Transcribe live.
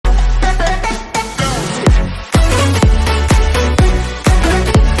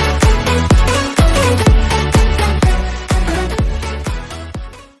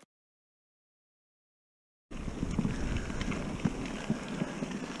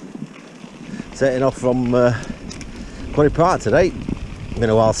Setting off from Quarry Park today.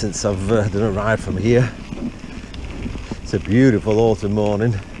 Been a while since I've done a ride from here. It's a beautiful autumn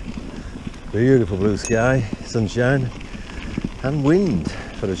morning, beautiful blue sky, sunshine and wind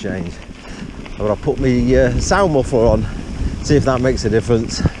for a change. I'll put my sound muffler on, see if that makes a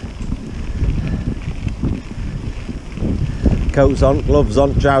difference. Coats on, gloves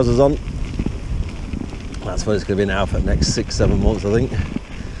on, trousers on. That's what it's going to be now for the next 6-7 months, I think,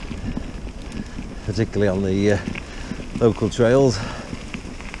 particularly on the local trails.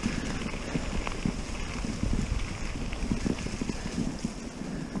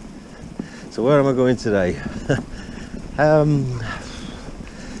 So where am I going today? I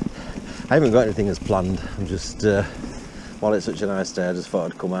haven't got anything as planned. I'm just, while it's such a nice day, I just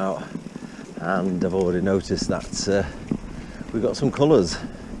thought I'd come out, and I've already noticed that we've got some colours.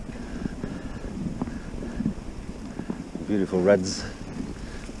 Beautiful reds,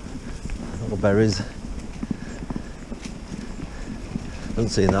 little berries. Haven't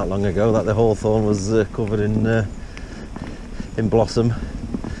seen that long ago that the hawthorn was covered in blossom.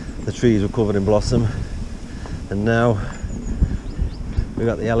 The trees were covered in blossom, and now we've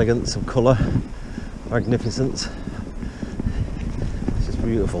got the elegance of colour, magnificence. It's just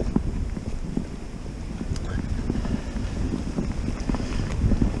beautiful.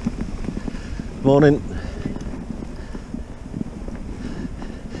 Morning.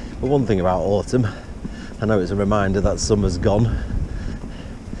 But one thing about autumn, I know it's a reminder that summer's gone,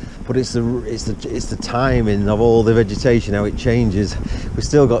 but it's the timing of all the vegetation, how it changes. We've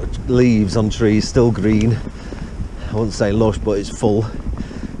still got leaves on trees, still green. I wouldn't say lush, but it's full,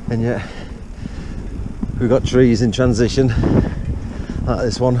 and yet we've got trees in transition, like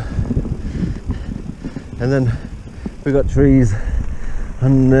this one, and then we've got trees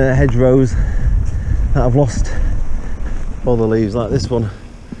and hedgerows that have lost all the leaves, like this one.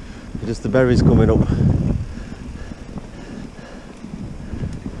 Just the berries coming up. I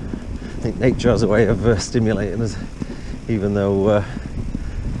think nature has a way of stimulating us, even though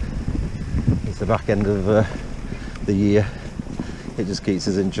it's the back end of the year. It just keeps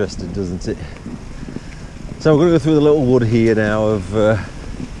us interested, doesn't it? So we're going to go through the little wood here now of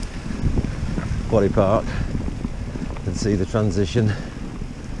Quarry Park and see the transition.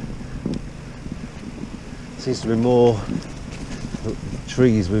 Seems to be more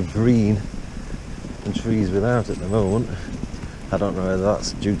trees with green and trees without at the moment. I don't know whether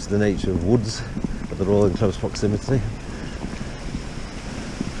that's due to the nature of woods, but they're all in close proximity.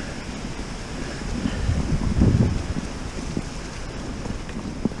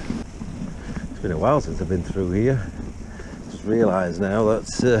 It's been a while since I've been through here. Just realised now that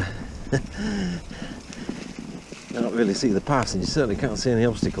you can't really see the paths, and you certainly can't see any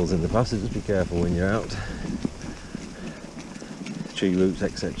obstacles in the paths, so just be careful when you're out. Tree roots,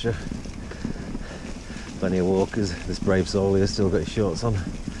 etc. Plenty of walkers. This brave soul here still got his shorts on.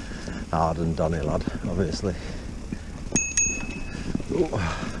 Hard and Donny lad, obviously.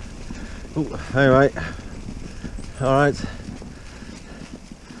 Alright. Alright.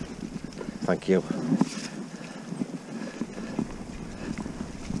 Thank you.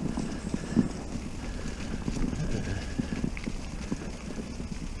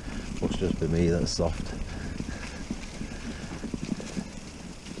 Must just be me that's soft.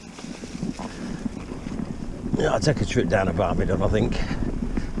 Yeah, I'll take a trip down to Barnby Dun, I think.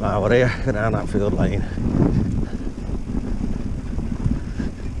 While we're here, go down that field lane.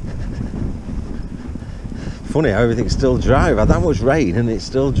 Funny how everything's still dry. We've had that much rain and it's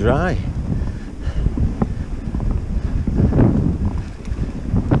still dry.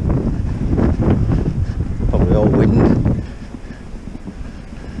 Probably all wind.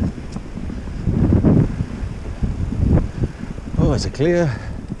 Oh, it's a clear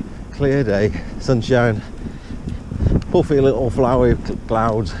day. Sunshine. Puffy little flowery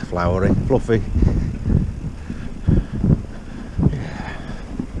clouds, fluffy.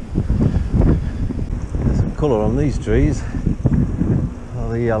 There's some colour on these trees. Oh,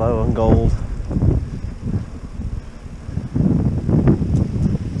 the yellow and gold.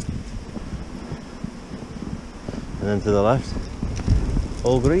 And then to the left,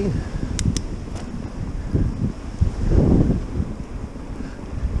 all green.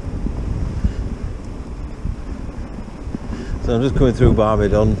 So I'm just coming through Barnby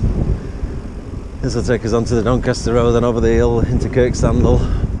Dun. This will take us onto the Doncaster Road, then over the hill into Kirk Sandall.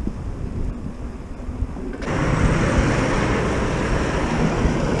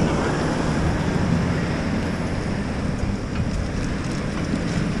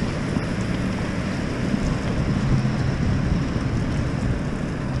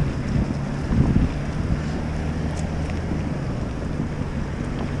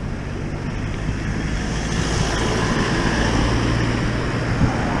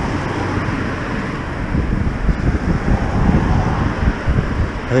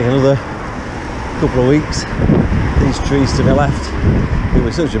 think another couple of weeks, these trees to my left, it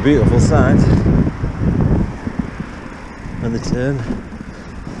was such a beautiful sight. And they turn.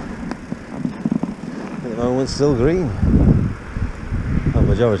 At the moment, still green. Well, the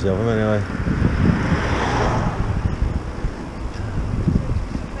majority of them, anyway.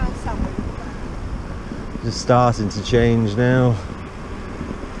 Just starting to change now.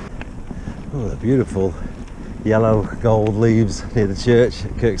 Oh, the beautiful yellow gold leaves near the church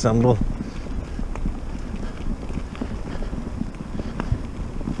at Kirk Sandall.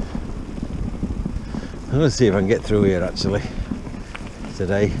 I'm going to see if I can get through here actually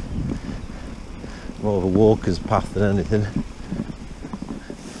today. More of a walker's path than anything.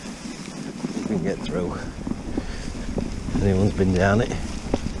 We can get through. If anyone's been down it.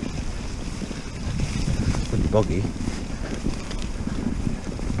 Pretty boggy.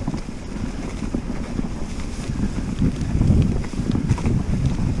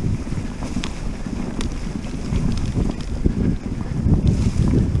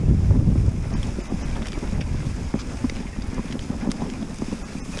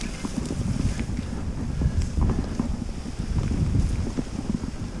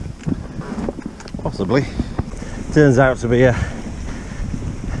 Possibly. Turns out to be a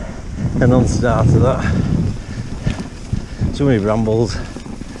non-starter that. Too many brambles, so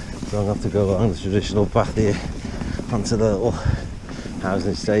I'm going to have to go along the traditional path here onto the little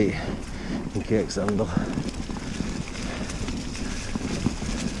housing estate in Kirk Sandall.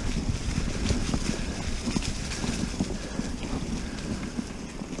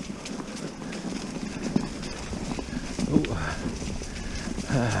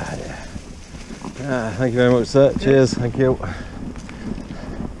 Thank you very much, sir. Cheers. Thank you.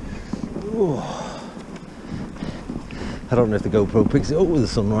 Ooh. I don't know if the GoPro picks it up with the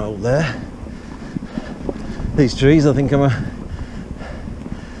sun right up there. These trees, I think I'm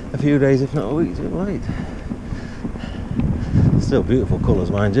a few days, if not a week, too late. Still beautiful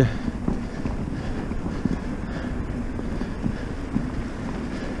colours, mind you.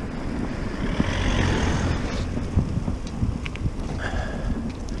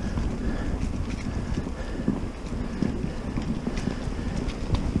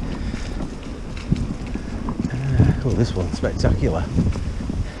 Oh, this one's spectacular.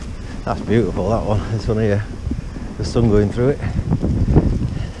 That's beautiful, that one. This one here. The sun going through it.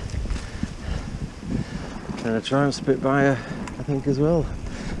 And a Triumph Spitfire, I think, as well.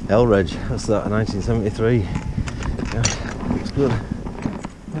 Elridge, that's that, 1973. Yeah, looks good.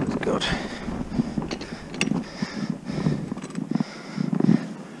 Looks good.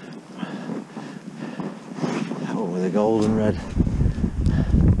 That one with the gold and red.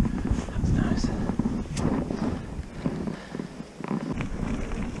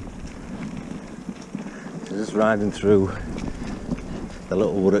 Just riding through the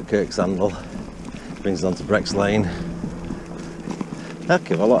little wood at Kirk Sandall, brings us on to Brex Lane.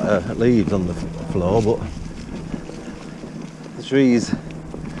 Heck of a lot of leaves on the floor, but the trees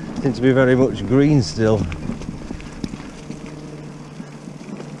seem to be very much green still.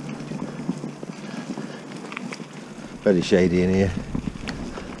 Very shady in here.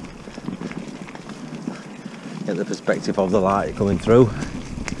 Get the perspective of the light coming through.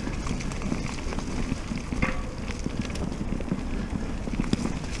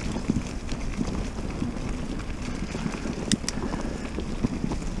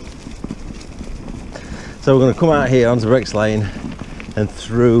 So we're going to come out here onto Brex Lane and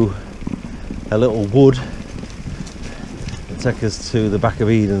through a little wood and take us to the back of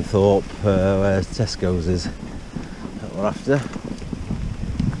Edenthorpe where Tesco's is that we're after.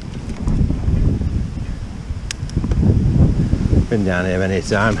 Been down here many a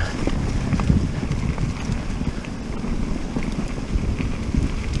time.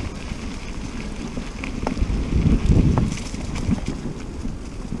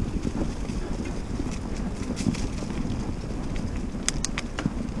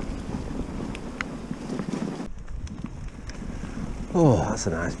 Oh, that's a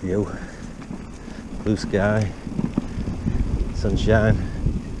nice view. Blue sky, sunshine.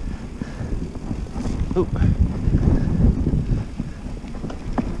 Ooh.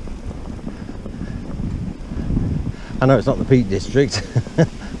 I know it's not the Peak District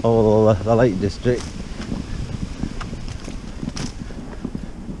or the Lake District.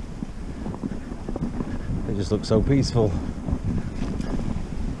 It just looks so peaceful.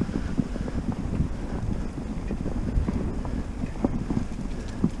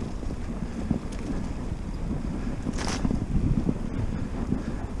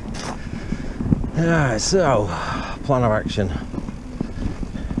 Alright, so plan of action.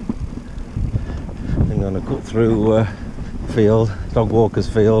 I'm going to cut through field dog walkers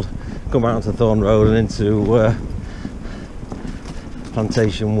field, come out to Thorn Road and into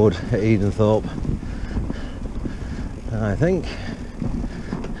Plantation Wood at Edenthorpe. And I think,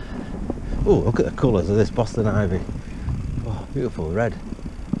 oh, look at the colours of this Boston ivy. Oh, beautiful red,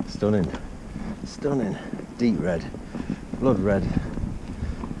 stunning, stunning, deep red, blood red.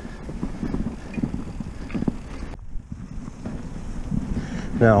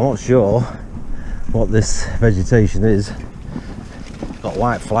 Now I'm not sure what this vegetation is. It's got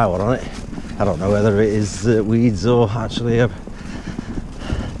white flower on it. I don't know whether it is weeds or actually a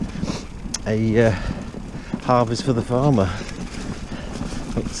harvest for the farmer.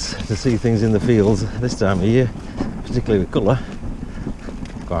 But to see things in the fields this time of year, particularly with colour,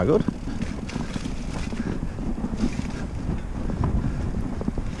 quite good.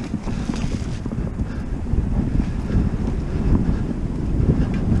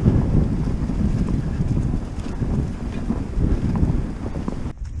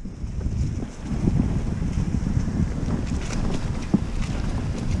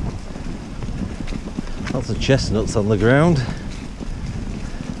 Lots of chestnuts on the ground.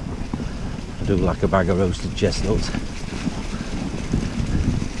 I do like a bag of roasted chestnuts.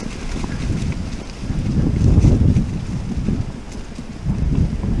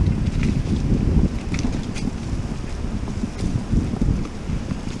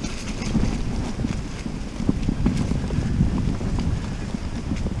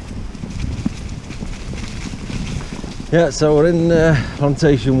 Yeah, so we're in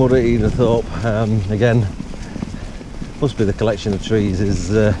Plantation Wood at Edenthorpe. Again, must be the collection of trees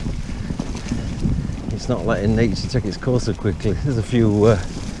is it's not letting nature take its course so quickly. There's a few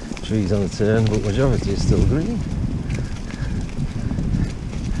trees on the turn, but majority is still green.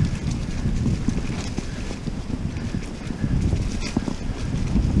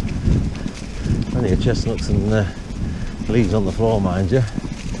 Plenty of chestnuts and leaves on the floor, mind you.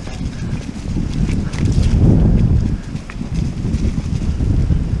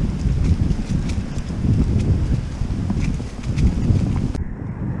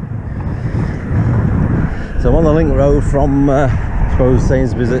 So I'm on the link road from, I suppose,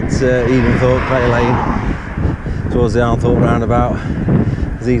 Sainsbury's at Edenthorpe, Clay Lane, towards the Armthorpe roundabout.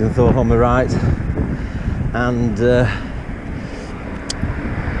 There's Edenthorpe on my right, and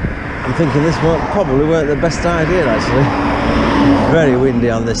I'm thinking this one probably weren't the best idea actually. Very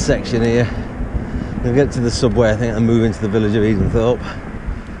windy on this section here. We'll get to the subway, I think, and move into the village of Edenthorpe.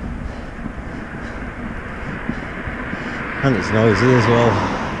 And it's noisy as well.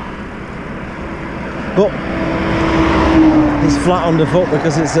 But it's flat underfoot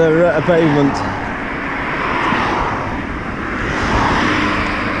because it's a pavement.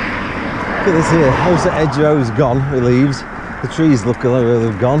 Look at this here, most of the hedgerow's gone with leaves. The trees look like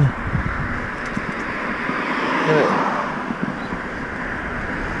they've gone.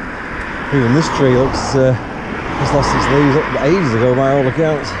 Even this tree looks, it's lost its leaves ages ago by all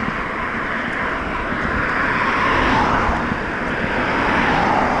accounts.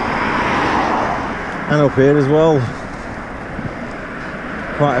 And up here as well,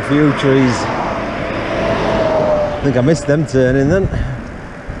 quite a few trees. I think I missed them turning then.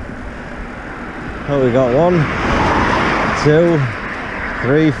 Oh, we got 1, 2,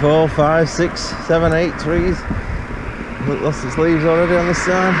 3, 4, 5, 6, 7, 8 trees. Lost its leaves already on this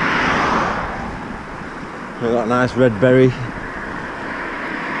side. We've got a nice red berry.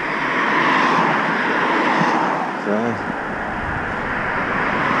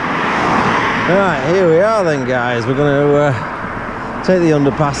 Right, here we are then, guys. We're going to take the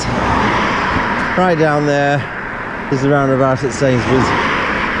underpass right down there. There's the roundabout at Sainsbury's.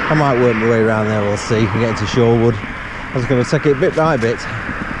 I might work my way around there, we'll see. We get into Shorewood. I was going to take it bit by bit,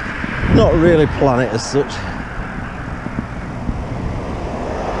 not really plan it as such.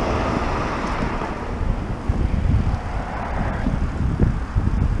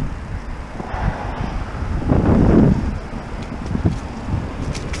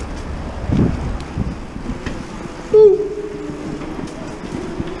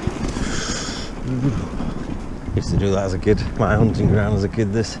 Used to do that as a kid, my hunting ground as a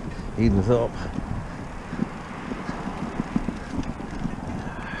kid, this Edenthorpe.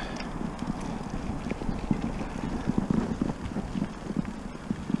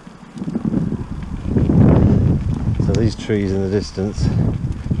 So these trees in the distance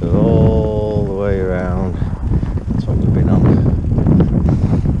go all the way around. That's what we've been on.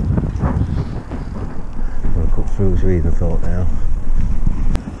 We'll cut through to Edenthorpe now.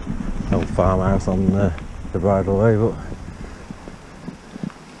 Old farmhouse on the bridleway, but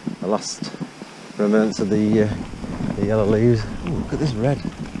the last remnants of the yellow leaves. Ooh, look at this red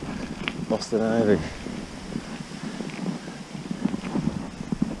Boston ivy.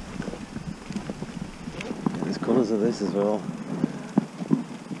 at this as well.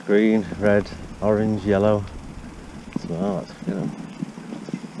 Green, red, orange, yellow. Smart, you know.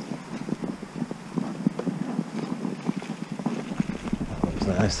 That looks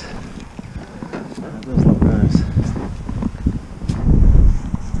nice. That does look nice.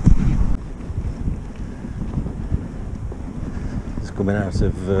 Just coming out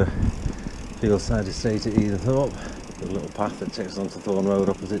of Fieldside Estate at Edenthorpe. A little path that takes us onto Thorn Road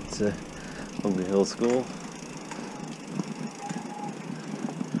opposite Hungry Hill School.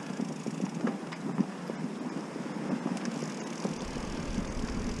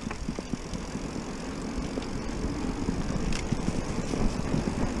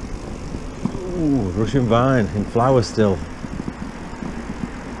 Ooh, Russian vine in flower still.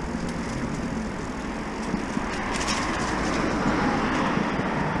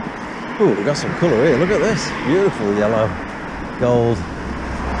 Ooh, we've got some colour here, look at this. Beautiful yellow, gold.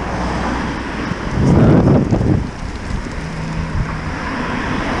 It's nice.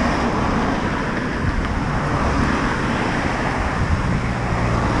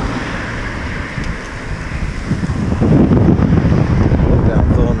 Look down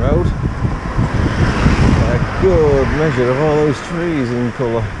Thorn Road. A good measure of all those trees in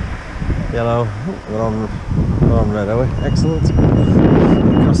colour. Yellow, we're on red, are we? Excellent.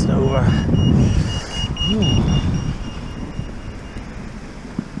 Crossed over.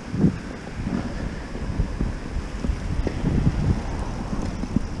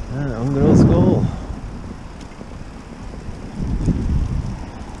 Hungry Hill School.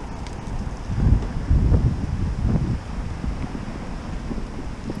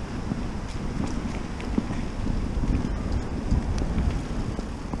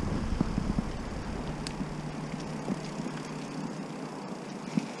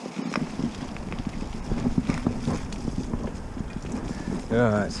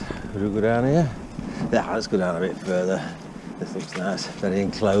 Right, we'll go down here. Yeah, let's go down a bit further. This looks nice, very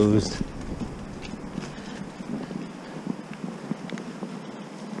enclosed.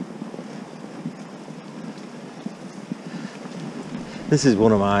 This is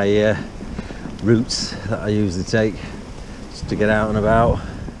one of my routes that I usually take just to get out and about.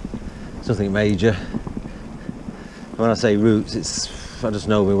 It's nothing major. When I say routes, I just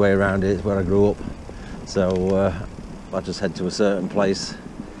know my way around it. It's where I grew up. So I just head to a certain place,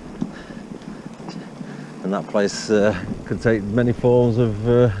 and that place could take many forms of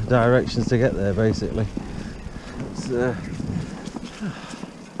directions to get there, basically. It's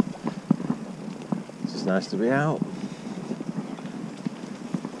just nice to be out.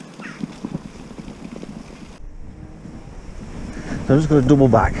 So I'm just going to double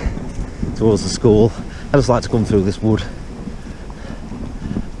back towards the school. I just like to come through this wood.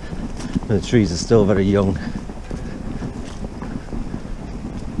 And the trees are still very young.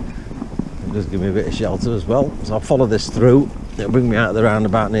 Does give me a bit of shelter as well, so I'll follow this through. It'll bring me out of the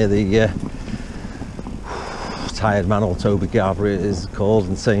roundabout near the Tired Man or Toby Carver it is called,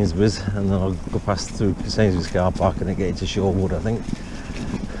 and Sainsbury's, and then I'll go past through Sainsbury's car park and then get into Shorewood, I think.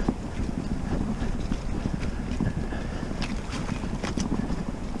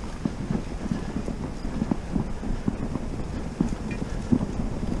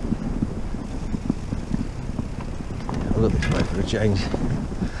 I'll look this way for a change.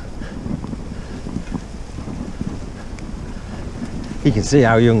 You can see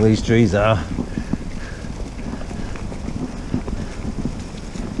how young these trees are.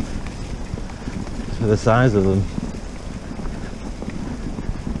 For the size of them.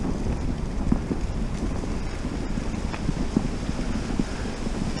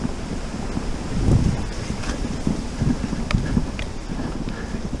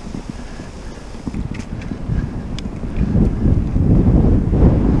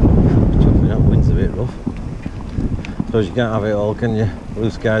 Chuffing up, wind's a bit rough. Suppose you can't have it all, can you?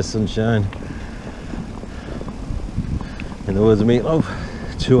 Blue skies, sunshine. In the words of Meatloaf,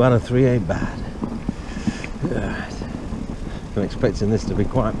 2 out of 3 ain't bad. Right. I'm expecting this to be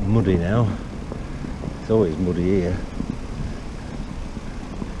quite muddy now. It's always muddy here.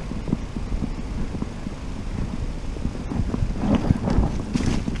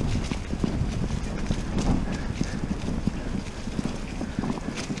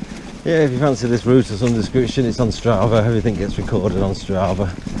 Yeah, if you fancy this route of some description, it's on Strava. Everything gets recorded on Strava,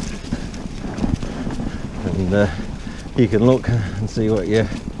 and you can look and see what if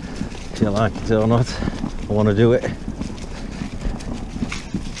you like it or not, or want to do it.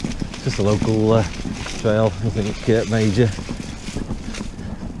 Just a local trail, nothing major.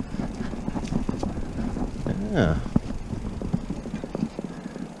 Yeah.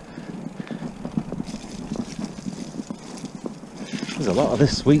 There's a lot of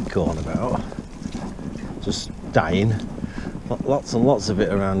this sweet corn about. Just dying. Lots and lots of it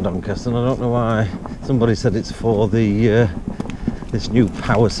around Doncaster, and I don't know why. Somebody said it's for the this new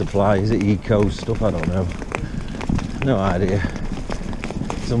power supply. Is it eco stuff? I don't know. No idea.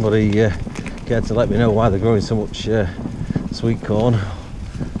 Somebody cared to let me know why they're growing so much sweet corn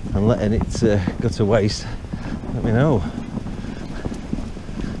and letting it go to waste. Let me know.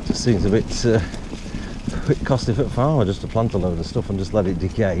 Just seems a bit costly for a farmer just to plant a load of stuff and just let it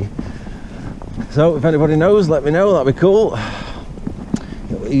decay. So if anybody knows, let me know. That'd be cool.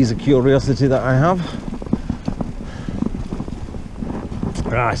 It'll ease a curiosity that I have.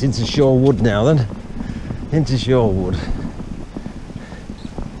 Right, into Shorewood now then. Into Shorewood.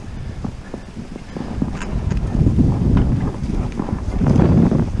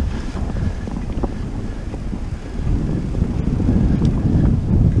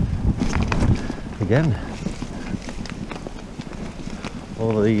 Again,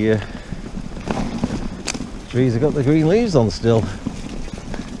 all the trees have got the green leaves on still.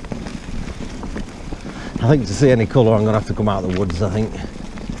 I think to see any colour I'm going to have to come out of the woods, I think.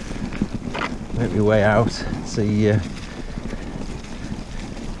 Make my way out, see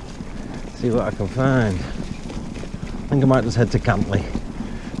what I can find. I think I might just head to Cantley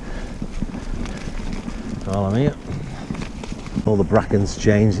while I'm here. All the bracken's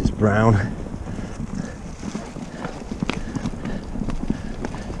changed, it's brown.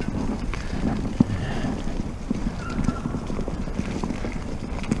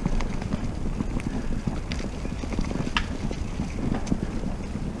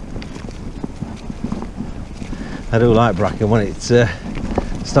 I do like bracken when it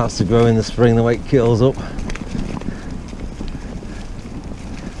starts to grow in the spring, the way it kills up.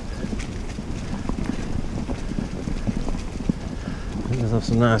 It does have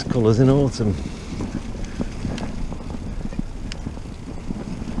some nice colours in autumn.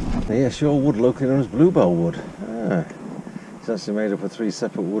 Yeah, Shorewood, locally known as Bluebell Wood. It's actually made up of 3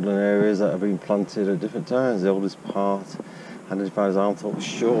 separate woodland areas that have been planted at different times. The oldest part identified as Armthorpe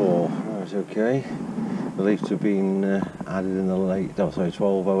Shore. Right, okay. Believed to have been added in the late,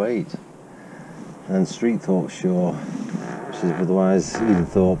 1208. And then Streetthorpe Shore, which is otherwise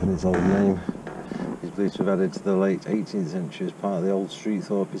Edenthorpe in its old name, is believed to have added to the late 18th century as part of the old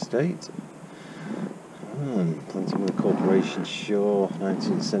Streetthorpe estate. Planting with the Corporation Shore,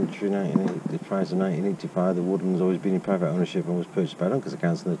 19th century, prior to 1985, the woodland has always been in private ownership and was purchased by Doncaster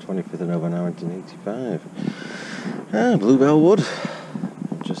Council on the 25th of November 1985. Bluebell Wood.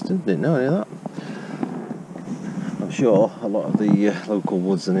 Interesting, didn't know any of that. I'm sure a lot of the local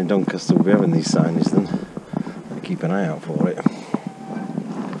woods and in Doncaster will be having these signage then. I'll keep an eye out for it.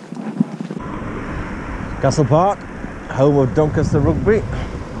 Castle Park, home of Doncaster Rugby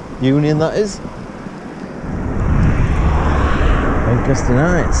Union, that is. Doncaster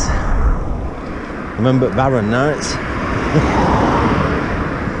Knights. Remember Baron Knights.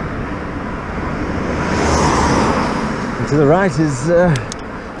 And to the right is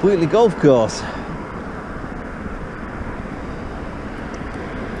Wheatley Golf Course.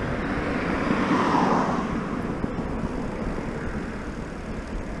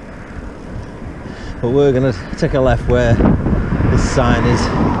 But we're going to take a left where this sign is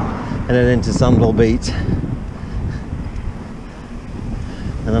and then into Sandall Beat.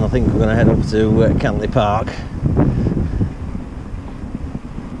 And then I think we're going to head up to Cantley Park.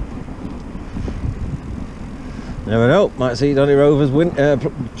 Never know, might see Donny Rovers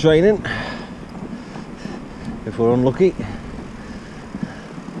training if we're unlucky.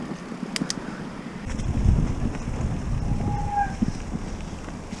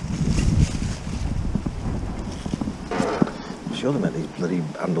 I'm sure they make these bloody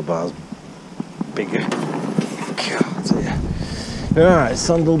handlebars bigger. God, dear. Right,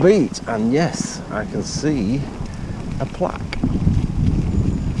 Sandall Beat, and yes, I can see a plaque.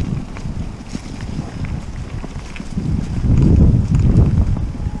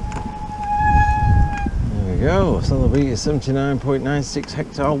 There we go, Sandall Beat is 79.96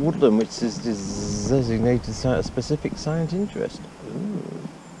 hectare woodland, which is designated a specific science interest.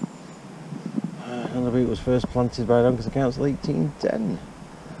 Sandall Beat was first planted by Doncaster Council 1810.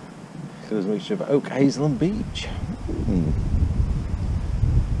 It was a mixture of oak, hazel and beech.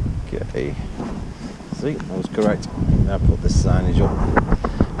 Okay, see, I was correct. Now put this signage up.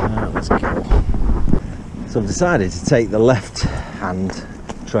 Let's go. So I've decided to take the left hand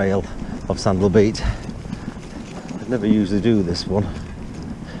trail of Sandall Beat. I never usually do this one.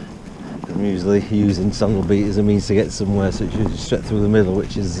 I'm usually using Sandall Beat as a means to get somewhere, so it's usually straight through the middle,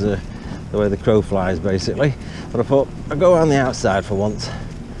 which is the way the crow flies basically. But I thought I'd go around the outside for once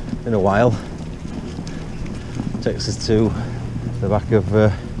in a while. Takes us to the back of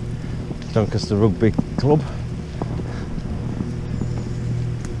Doncaster Rugby Club,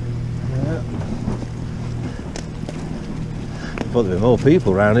 Thought there'd be more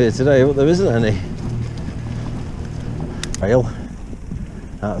people around here today, but there isn't any. Rail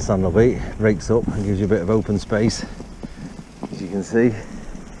out of Sandal Beat, breaks up and gives you a bit of open space, as you can see.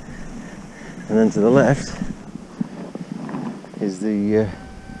 And then to the left is the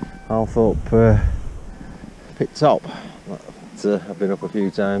Armthorpe pit top. I've been up a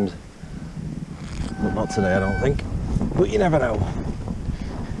few times, but not today I don't think, but you never know.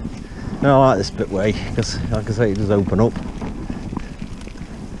 No, I like this bit way, because like I say, it does open up.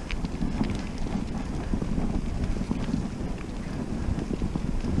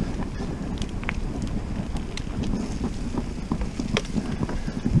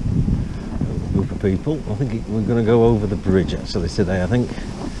 Group of people. I think we're going to go over the bridge actually today, I think.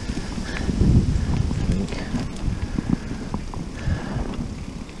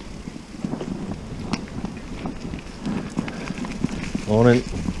 Morning.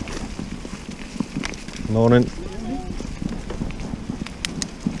 Morning.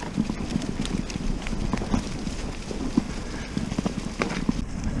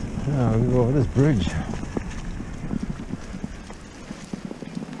 Now we go over this bridge.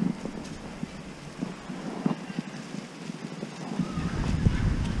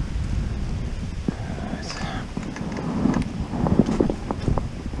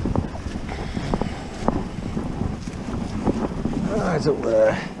 Right up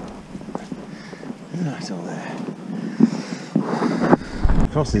there. Right up there.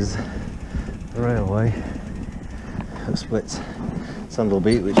 Crosses the railway that splits Sandal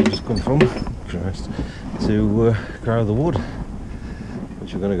Beat, which we've just come from, to Crow the Wood,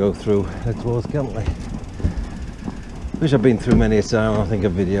 which we're going to go through, head towards Cantley, which I've been through many a time. I think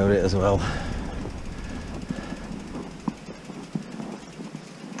I've videoed it as well.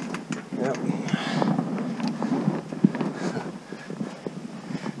 Yep.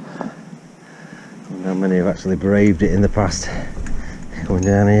 How many have actually braved it in the past coming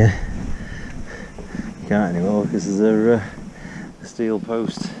down here. Can't anymore because there's a steel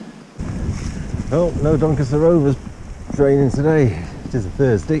post. Oh, no Doncaster Rovers training today. It is a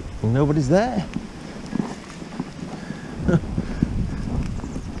Thursday and nobody's there.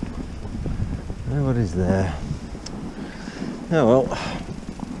 Nobody's there. Oh well.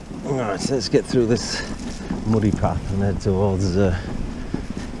 Alright, so let's get through this muddy path and head towards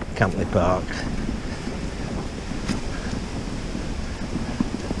Quarry Park.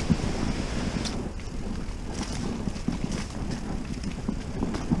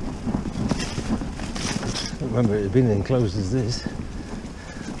 Remember, it had been enclosed as this.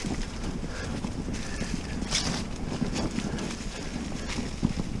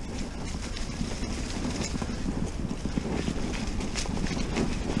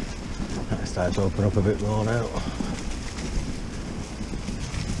 That starts to open up a bit more now.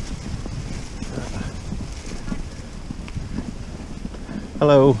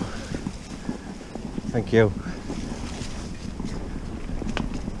 Hello. Thank you.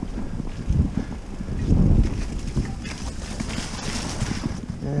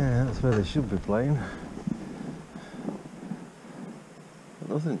 Where they should be playing.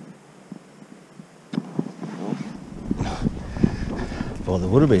 Nothing. Thought there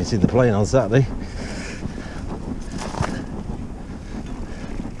would have been, seen the playing on Saturday.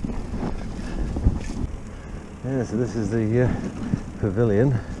 Yeah, so this is the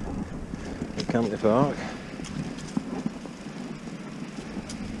pavilion at Quarry Park.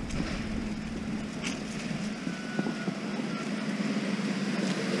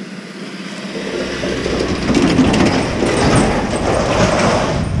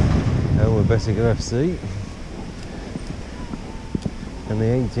 Bessinger FC and the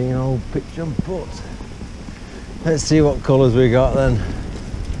 18-hole pitch and putt. Let's see what colours we got then.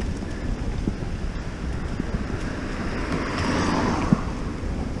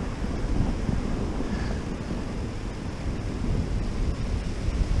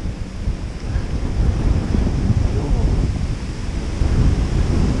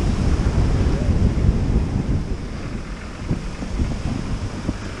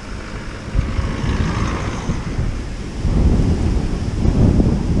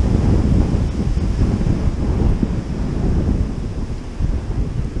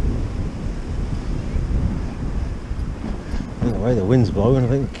 The way the wind's blowing, I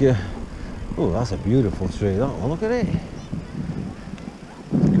think. Oh, that's a beautiful tree. That one, look at it.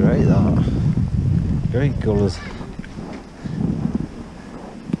 That's great. That great colours.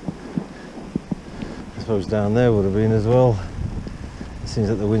 I suppose down there would have been as well. It seems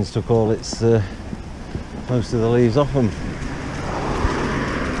that the wind's took all its most of the leaves off them.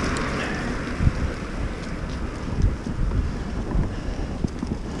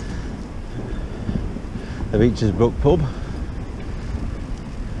 The Beaches Brook pub.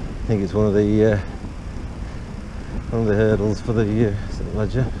 think it's one of the hurdles for the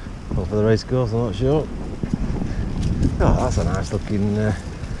Ledger, or for the race course, I'm not sure. Oh, that's a nice looking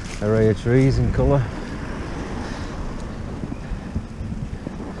array of trees and colour.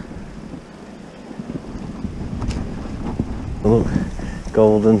 Look,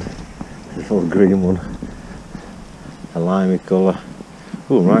 golden, little green one, a limey colour.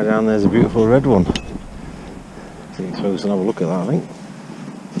 Oh, right down there's a beautiful red one. So you can close and have a look at that, I think.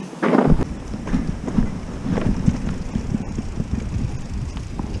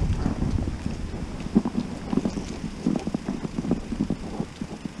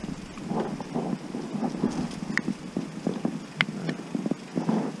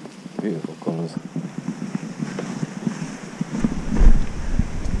 Beautiful colours.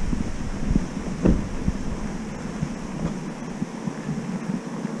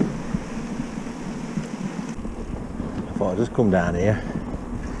 I thought I'd just come down here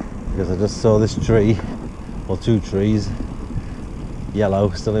because I just saw this tree, or two trees, yellow,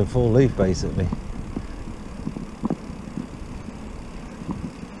 still in full leaf basically.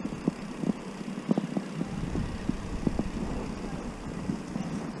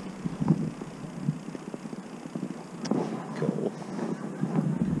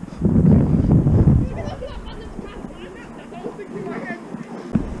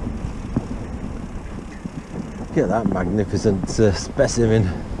 Look at that magnificent specimen.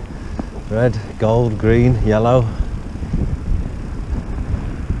 Red, gold, green, yellow.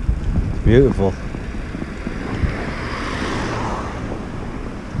 It's beautiful.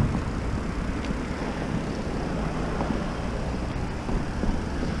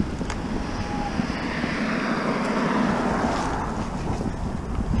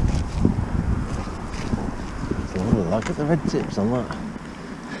 It's lovely. Look at the red tips on that.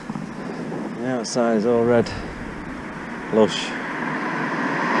 The outside is all red. Lush.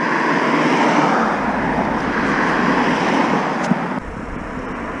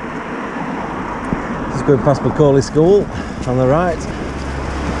 Just going past Macaulay School on the right.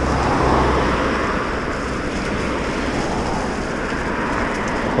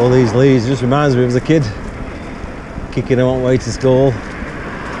 All these leaves just reminds me of as a kid, kicking them on way to school.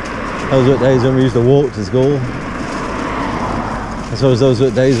 Those were days when we used to walk to school. I suppose those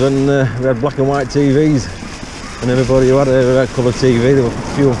were days when we had black and white TVs. And everybody who had a colour TV, they were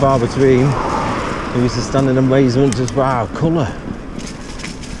few and far between. We used to stand in amazement, just wow, colour.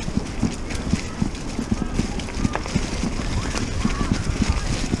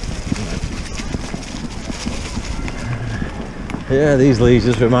 Yeah, these leaves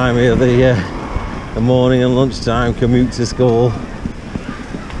just remind me of the morning and lunchtime commute to school.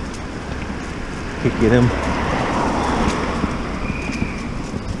 Kicking them.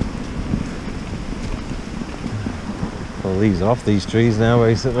 Well, these are off these trees now,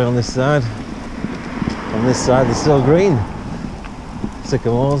 basically, on this side. On this side, they're still green.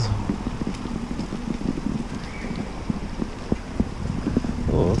 Sycamores.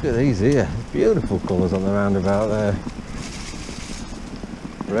 Oh, look at these here. Beautiful colours on the roundabout there.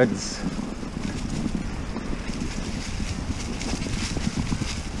 Reds.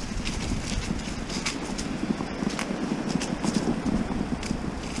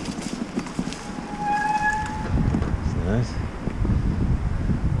 Nice.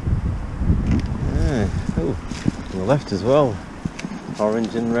 Yeah. Oh, on the left as well.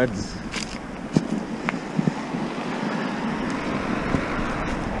 Orange and reds.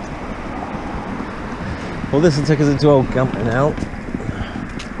 Well, this will take us into Old Cantley now.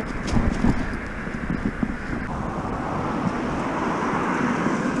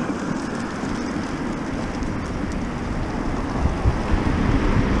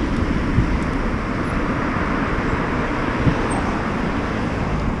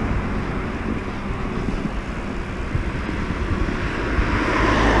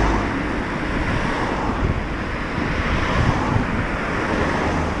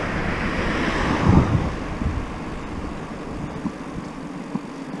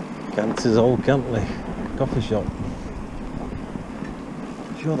 This is Old Cantley coffee shop.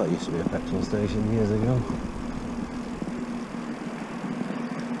 I'm sure that used to be a petrol station years ago.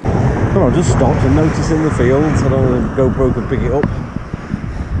 Well, I just stopped and noticed in the fields. I don't know if the GoPro can pick it up,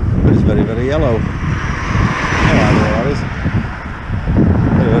 but it's very, very yellow. Oh, I know what that is.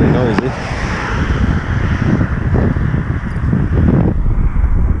 Very, very noisy.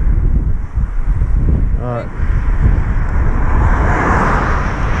 Right.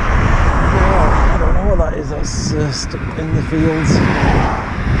 That's stuck in the fields.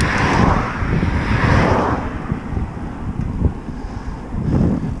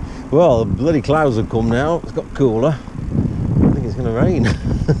 Well, the bloody clouds have come now. It's got cooler. I think it's going going to rain.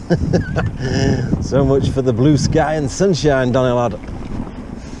 So much for the blue sky and sunshine, Donny lad.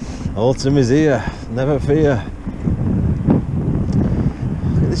 Autumn is here, never fear.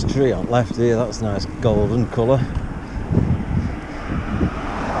 Look at this tree on left here, that's nice golden colour.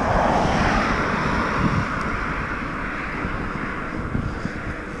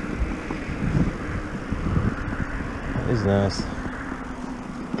 That is nice.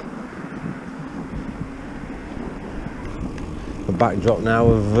 A backdrop now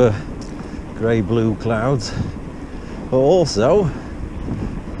of grey-blue clouds, but also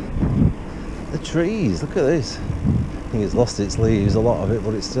the trees. Look at this. I think it's lost its leaves, a lot of it,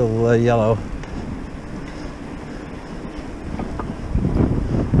 but it's still yellow.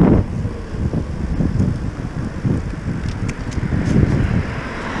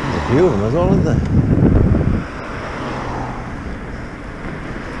 There's a few of them as well, isn't there?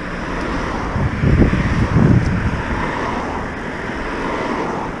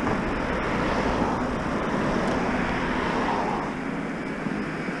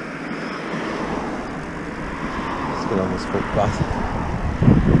 On this footpath.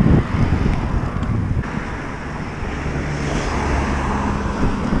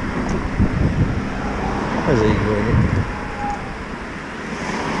 Where's he going?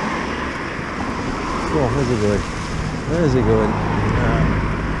 Oh, where's he going? Where's he going?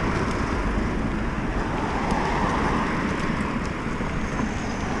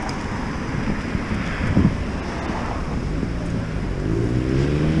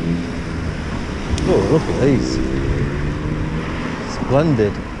 Oh, look at these.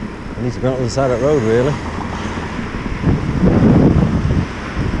 Splendid. I need to go out to the side of that road, really.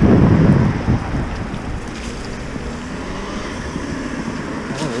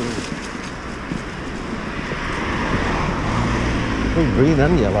 Oh, green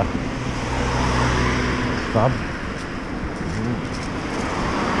and yellow. It's fab.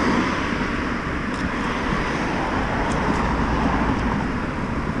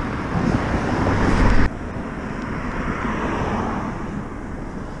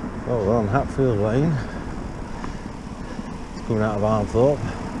 Oh, we're on Hatfield Lane. It's coming out of Armthorpe.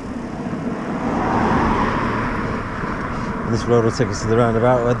 And this road will take us to the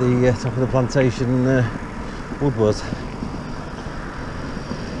roundabout where the top of the plantation wood was.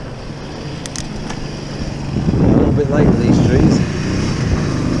 A little bit late with these trees.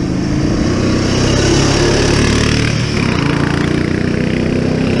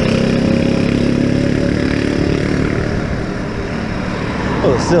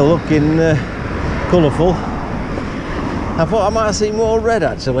 Oh, it's still looking colourful. I thought I might have seen more red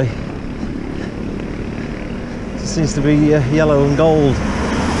actually. It seems to be yellow and gold.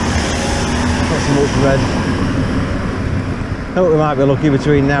 Not so much red. I hope we might be lucky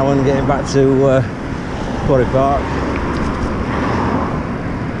between now and getting back to Quarry Park.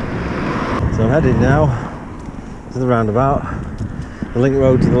 So I'm heading now to the roundabout. The link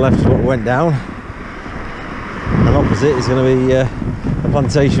road to the left is what we went down. And opposite is going to be a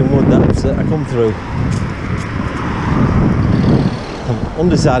plantation wood that I come through. I'm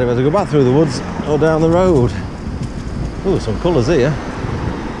undecided whether to go back through the woods or down the road. Oh, some colours here.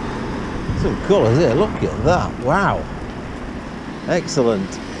 Some colours here, look at that, wow.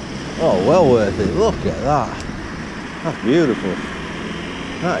 Excellent. Oh, well worth it, look at that. That's beautiful.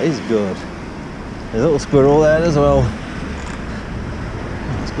 That is good. There's a little squirrel there as well.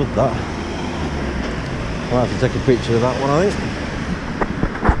 That's good, that. I'll have to take a picture of that one, I think.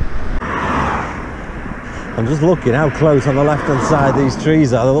 I'm just looking how close on the left hand side these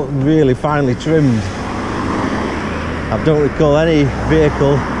trees are. They look really finely trimmed. I don't recall any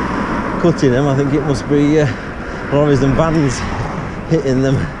vehicle cutting them. I think it must be lorries and vans hitting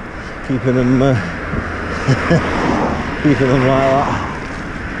them, keeping them keeping them like that.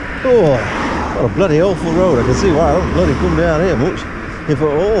 Oh, what a bloody awful road. I can see why I don't bloody come down here much, if at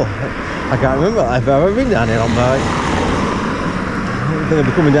all. I can't remember if I've ever been down here on bike. I don't think I'll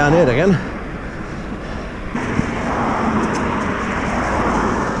be coming down here again.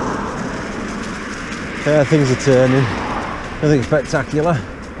 Yeah, things are turning. Nothing spectacular.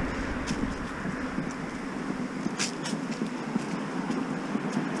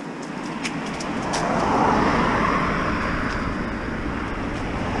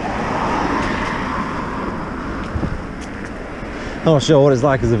 I'm not sure what it's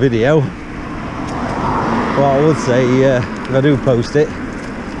like as a video. But I would say if I do post it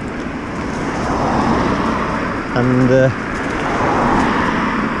and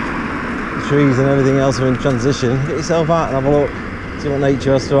trees and everything else are in transition, get yourself out and have a look, see what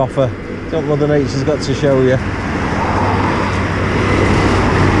nature has to offer, see what Mother Nature's got to show you.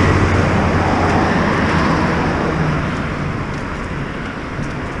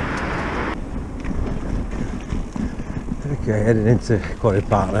 heading into Quarry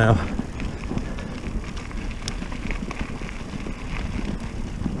Park now.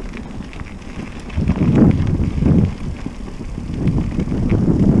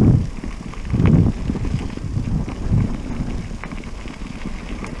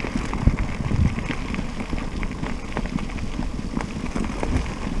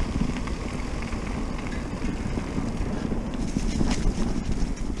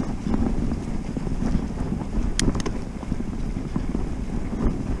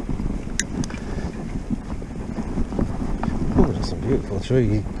 Beautiful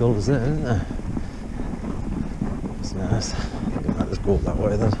tree colours there, isn't there? It's nice. I think I might just go up that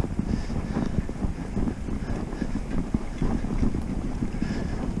way then.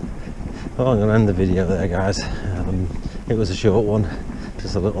 Well, I'm going to end the video there, guys. It was a short one,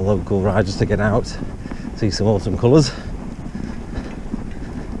 just a little local ride just to get out, see some autumn colours.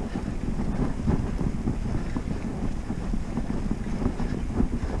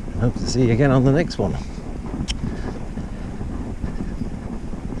 Hope to see you again on the next one.